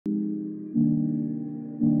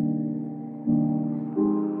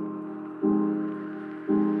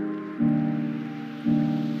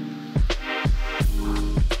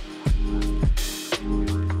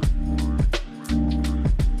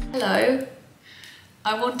Hello!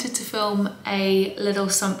 I wanted to film a little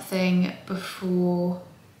something before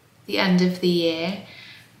the end of the year.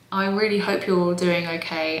 I really hope you're all doing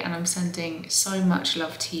okay and I'm sending so much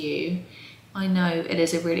love to you. I know it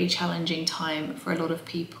is a really challenging time for a lot of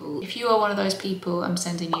people. If you are one of those people, I'm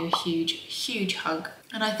sending you a huge, huge hug.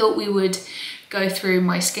 And I thought we would go through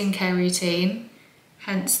my skincare routine,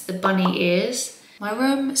 hence the bunny ears. My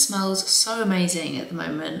room smells so amazing at the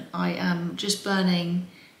moment. I am just burning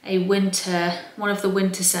one of the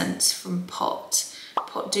winter scents from Pot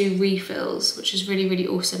Do refills, which is really, really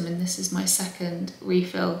awesome. And this is my second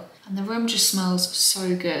refill. And the room just smells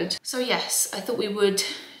so good. So yes, I thought we would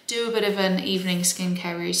do a bit of an evening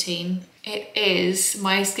skincare routine.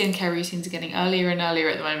 My skincare routines are getting earlier and earlier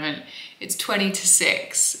at the moment. It's 20 to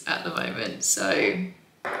 6 at the moment. So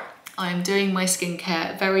I'm doing my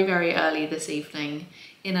skincare very, very early this evening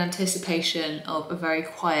in anticipation of a very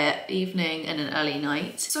quiet evening and an early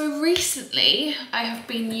night. So recently I have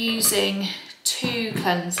been using two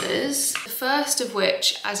cleansers. The first of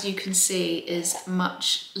which, as you can see, is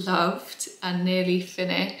much loved and nearly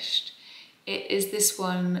finished. It is this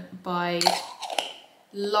one by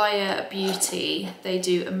Laya Beauty. They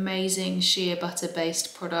do amazing shea butter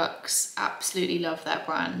based products. Absolutely love that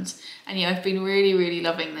brand. And yeah, I've been really, really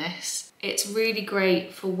loving this. It's really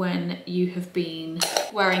great for when you have been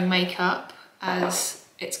wearing makeup, as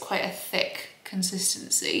it's quite a thick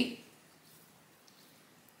consistency.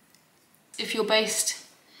 If you're based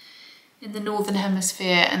in the Northern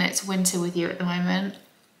Hemisphere and it's winter with you at the moment,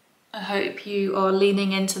 I hope you are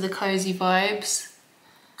leaning into the cozy vibes.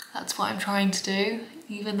 That's what I'm trying to do.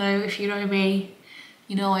 Even though, if you know me,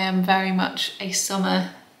 you know I am very much a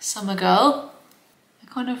summer girl. I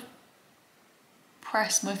kind of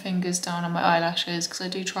press my fingers down on my eyelashes because I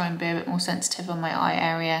do try and be a bit more sensitive on my eye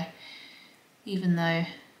area, even though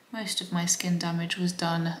most of my skin damage was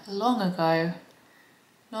done long ago,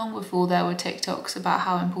 long before there were TikToks about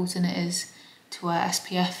how important it is to wear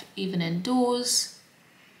SPF even indoors.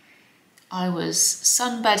 I was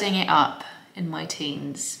sunbedding it up in my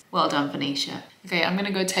teens. Well done, Venetia. Okay, I'm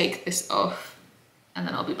gonna go take this off and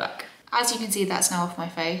then I'll be back. As you can see, that's now off my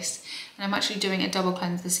face. And I'm actually doing a double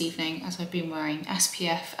cleanse this evening as I've been wearing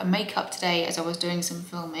SPF and makeup today as I was doing some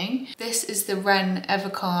filming. This is the Ren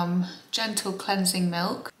Evercalm Gentle Cleansing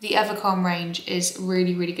Milk. The Evercalm range is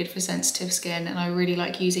really, really good for sensitive skin and I really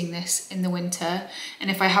like using this in the winter.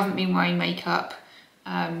 And if I haven't been wearing makeup,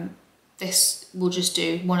 this will just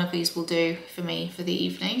do, one of these will do for me for the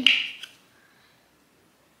evening.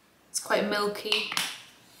 It's quite milky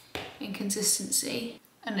in consistency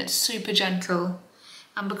and it's super gentle.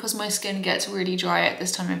 And because my skin gets really dry at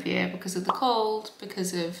this time of year because of the cold,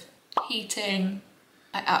 because of heating,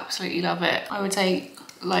 I absolutely love it. I would say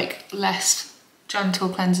like less gentle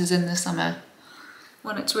cleansers in the summer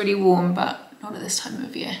when it's really warm, but not at this time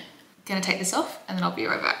of year. I'm gonna take this off and then I'll be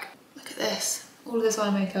right back. Look at this, all of this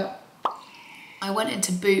eye makeup. I went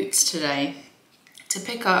into Boots today to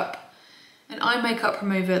pick up an eye makeup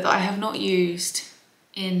remover that I have not used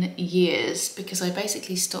in years because I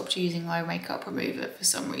basically stopped using eye makeup remover for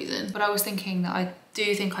some reason. But I was thinking that I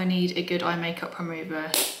do think I need a good eye makeup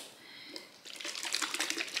remover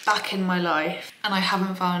back in my life, and I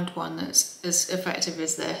haven't found one that's as effective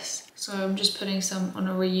as this. So I'm just putting some on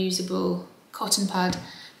a reusable cotton pad.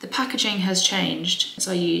 The packaging has changed as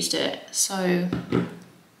I used it, so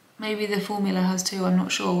maybe the formula has too, I'm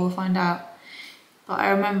not sure, we'll find out. But I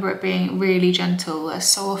remember it being really gentle, as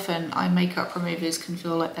so often eye makeup removers can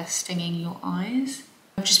feel like they're stinging your eyes.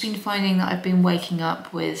 I've just been finding that I've been waking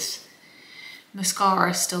up with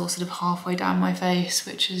mascara still sort of halfway down my face,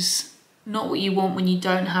 which is not what you want when you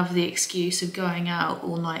don't have the excuse of going out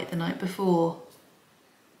all night the night before,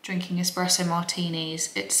 drinking espresso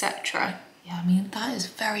martinis, etc. Yeah, I mean, that is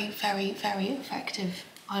very, very, very effective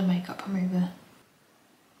eye makeup remover.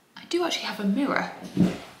 I do actually have a mirror.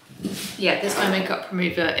 Yeah, this eye makeup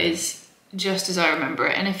remover is just as I remember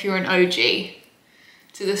it. And if you're an OG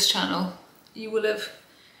to this channel, you will have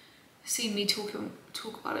seen me talk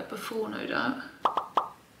about it before, no doubt.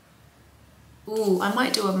 Ooh, I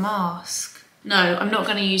might do a mask. No, I'm not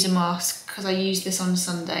gonna use a mask because I used this on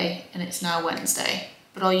Sunday and it's now Wednesday,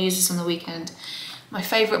 but I'll use this on the weekend. My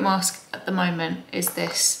favorite mask at the moment is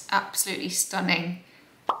this absolutely stunning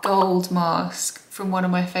gold mask from one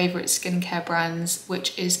of my favorite skincare brands,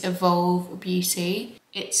 which is Evolve Beauty.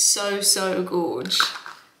 It's so gorge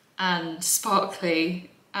and sparkly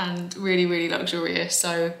and really, really luxurious.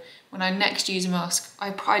 So when I next use a mask,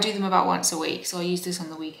 I do them about once a week, so I use this on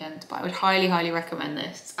the weekend, but I would highly, highly recommend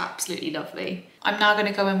this. It's absolutely lovely. I'm now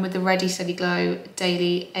gonna go in with the Ready Steady Glow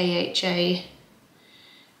Daily AHA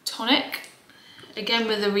Tonic. again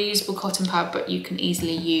with a reusable cotton pad, but you can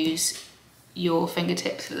easily use your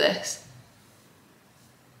fingertips for this.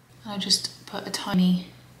 I just put a tiny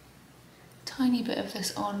bit of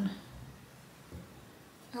this on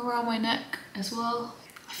around my neck as well.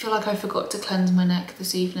 I feel like I forgot to cleanse my neck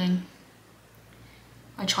this evening.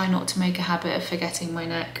 I try not to make a habit of forgetting my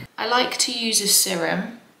neck. I like to use a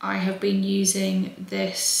serum. I have been using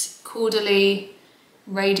this Caudalie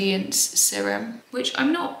Radiance Serum, which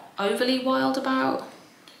I'm not overly wild about,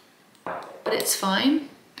 but it's fine.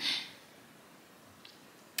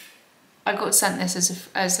 I got sent this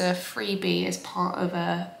as a freebie as part of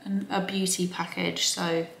a beauty package,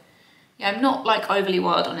 so yeah, I'm not like overly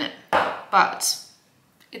wild on it, but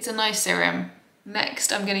it's a nice serum.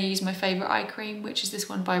 Next, I'm going to use my favourite eye cream, which is this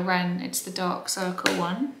one by Ren. It's the dark circle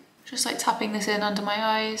one. Just like tapping this in under my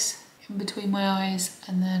eyes, in between my eyes,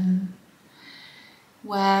 and then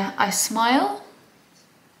where I smile.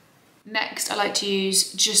 Next, I like to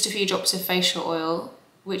use just a few drops of facial oil,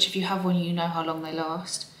 which if you have one, you know how long they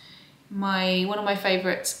last. One of my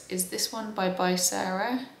favourites is this one by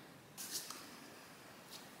Sarah.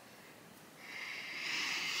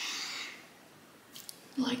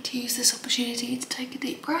 I like to use this opportunity to take a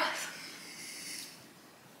deep breath.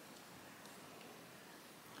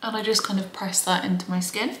 And I just kind of press that into my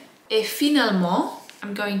skin. Et finalement,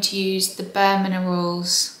 I'm going to use the Bare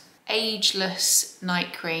Minerals Ageless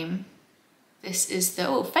Night Cream. This is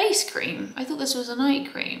the, face cream. I thought this was a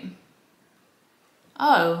night cream.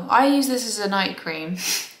 Oh, I use this as a night cream.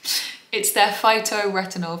 It's their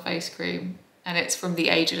Phyto-Retinol face cream, and it's from the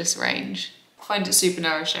Ageless range. I find it super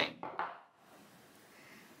nourishing.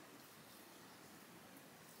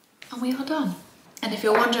 And we are done. And if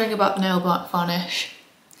you're wondering about the nail varnish,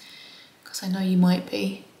 because I know you might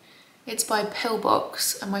be, it's by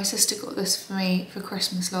Pillbox, and my sister got this for me for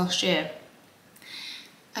Christmas last year.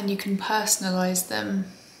 And you can personalise them.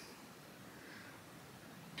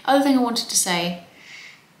 Other thing I wanted to say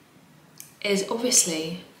is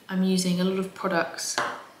obviously I'm using a lot of products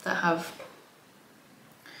that have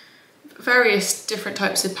various different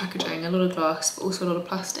types of packaging, a lot of glass, but also a lot of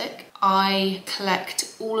plastic. I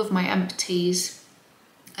collect all of my empties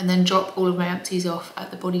and then drop all of my empties off at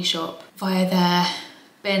the Body Shop via their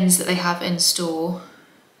bins that they have in store.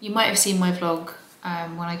 You might have seen my vlog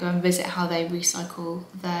when I go and visit how they recycle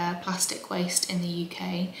their plastic waste in the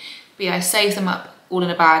UK. But yeah, I save them up all in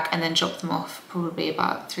a bag and then drop them off probably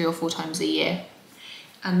about 3 or 4 times a year.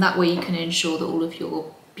 And that way you can ensure that all of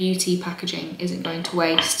your beauty packaging isn't going to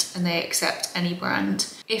waste and they accept any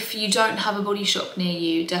brand. If you don't have a Body Shop near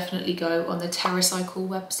you, definitely go on the TerraCycle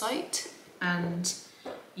website and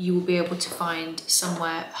you will be able to find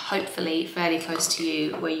somewhere hopefully fairly close to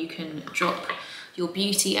you where you can drop your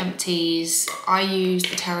beauty empties. I use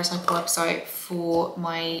the TerraCycle website for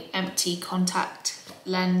my empty contact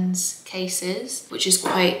lens cases, which is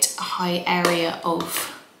quite a high area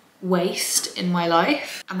of waste in my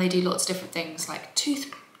life, and they do lots of different things like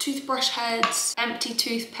toothbrush heads, empty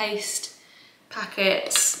toothpaste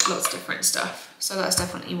packets, lots of different stuff, so that's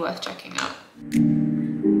definitely worth checking out.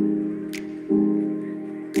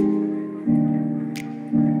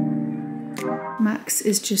 Max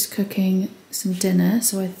is just cooking some dinner,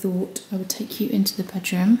 so I thought I would take you into the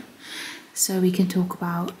bedroom so we can talk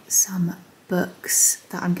about some books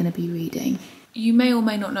that I'm going to be reading. You may or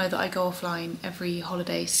may not know that I go offline every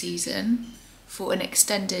holiday season for an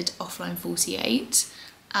extended offline 48,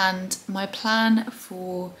 and my plan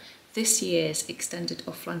for this year's extended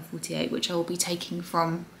offline 48, which I will be taking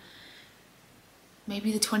from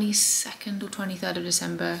maybe the 22nd or 23rd of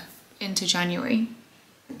December into January,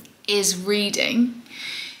 is reading.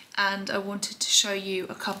 And I wanted to show you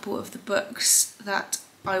a couple of the books that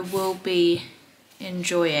I will be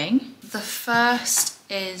enjoying. The first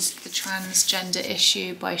is The Transgender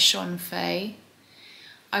Issue by Sean Fay.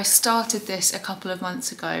 I started this a couple of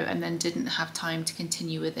months ago and then didn't have time to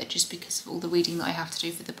continue with it just because of all the reading that I have to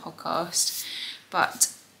do for the podcast.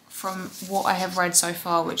 But from what I have read so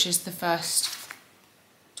far, which is the first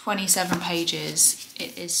 27 pages,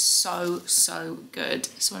 it is so good.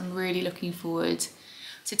 So I'm really looking forward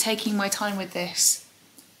to taking my time with this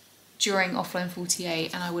during offline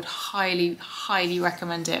 48, and I would highly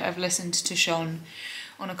recommend it. I've listened to Sean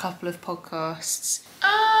on a couple of podcasts.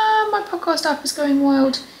 My podcast app is going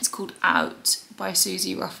wild. It's called Out by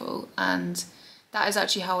Susie Ruffle, and that is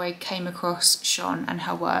actually how I came across Sean and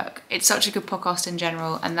her work. It's such a good podcast in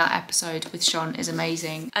general, and that episode with Sean is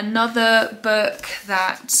amazing. Another book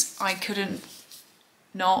that I couldn't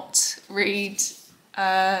not read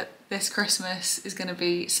this Christmas is going to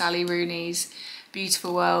be Sally Rooney's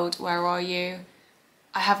Beautiful World, Where Are You?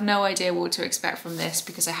 I have no idea what to expect from this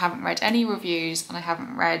because I haven't read any reviews and I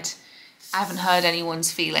haven't heard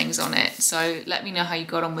anyone's feelings on it. So let me know how you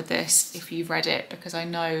got on with this if you've read it, because I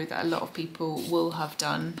know that a lot of people will have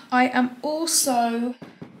done. I am also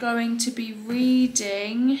going to be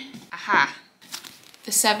reading,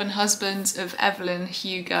 The Seven Husbands of Evelyn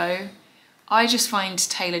Hugo. I just find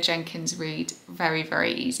Taylor Jenkins' read very,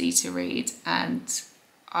 very easy to read, and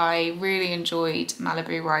I really enjoyed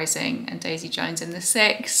Malibu Rising and Daisy Jones and the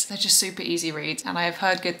Six. They're just super easy reads, and I have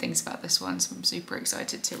heard good things about this one, so I'm super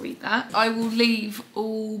excited to read that. I will leave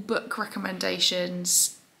all book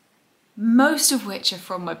recommendations, most of which are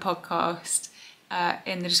from my podcast,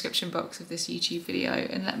 in the description box of this YouTube video,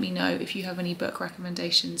 and let me know if you have any book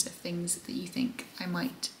recommendations of things that you think I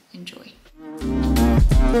might enjoy.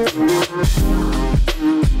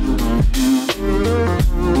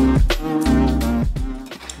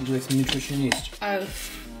 Would you like some nutrition yeast? Oh,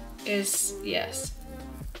 yes.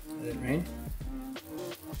 Let it rain?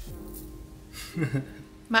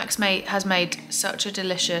 Max has made such a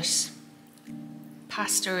delicious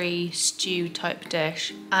pasta-y stew type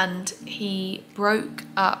dish, and he broke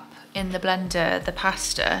up in the blender the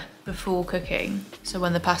pasta before cooking, so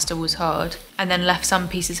when the pasta was hard, and then left some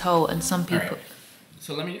pieces whole and some people. Right.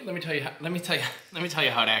 So let me tell you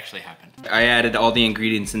how it actually happened. I added all the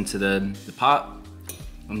ingredients into the pot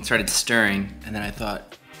and started stirring, and then I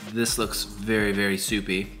thought, this looks very, very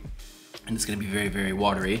soupy and it's gonna be very, very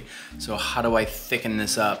watery. So how do I thicken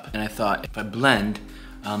this up? And I thought, if I blend,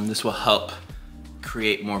 this will help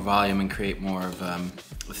create more volume and create more of a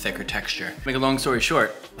thicker texture. To make a long story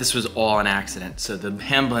short, this was all an accident. So the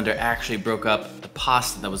hand blender actually broke up the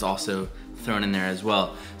pasta that was also thrown in there as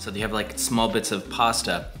well. So you have like small bits of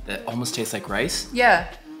pasta that almost taste like rice. Yeah.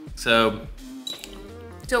 So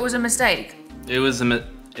it was a mistake. It was an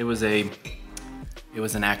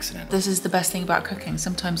accident. This is the best thing about cooking.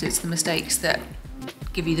 Sometimes it's the mistakes that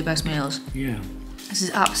give you the best meals. Yeah. This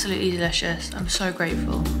is absolutely delicious. I'm so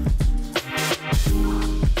grateful.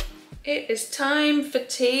 It is time for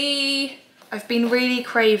tea. I've been really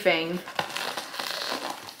craving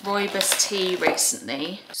rooibos tea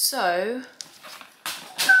recently. So,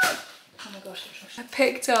 oh my gosh, I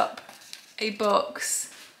picked up a box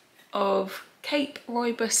of Cape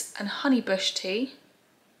rooibos and honeybush tea,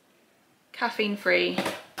 caffeine free.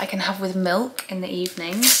 I can have with milk in the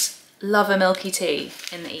evenings. Love a milky tea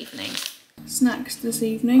in the evening. Snacks this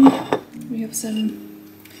evening. We have some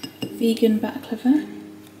vegan baklava,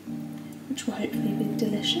 which will hopefully be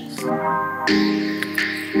delicious.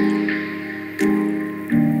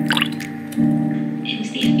 It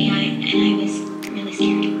was the FBI, and I was really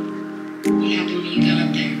scared. What happened when you got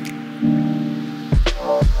up there?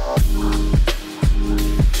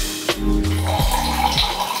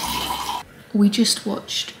 We just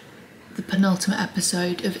watched the penultimate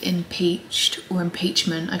episode of Impeached, or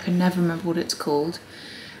Impeachment, I can never remember what it's called,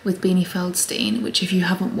 with Beanie Feldstein, which if you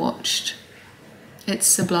haven't watched, it's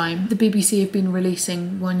sublime. The BBC have been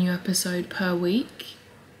releasing one new episode per week,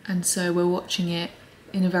 and so we're watching it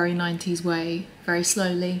in a very 90s way, very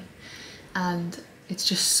slowly, and it's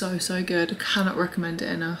just so, so good. I cannot recommend it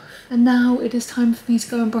enough. And now it is time for me to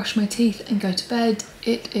go and brush my teeth and go to bed.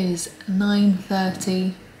 It is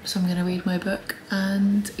 9:30. So I'm gonna read my book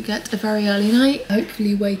and get a very early night.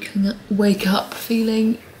 Hopefully wake up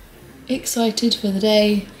feeling excited for the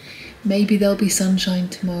day. Maybe there'll be sunshine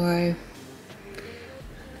tomorrow.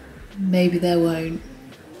 Maybe there won't.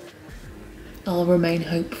 I'll remain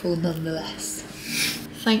hopeful nonetheless.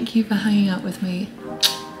 Thank you for hanging out with me.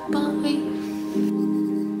 Bye.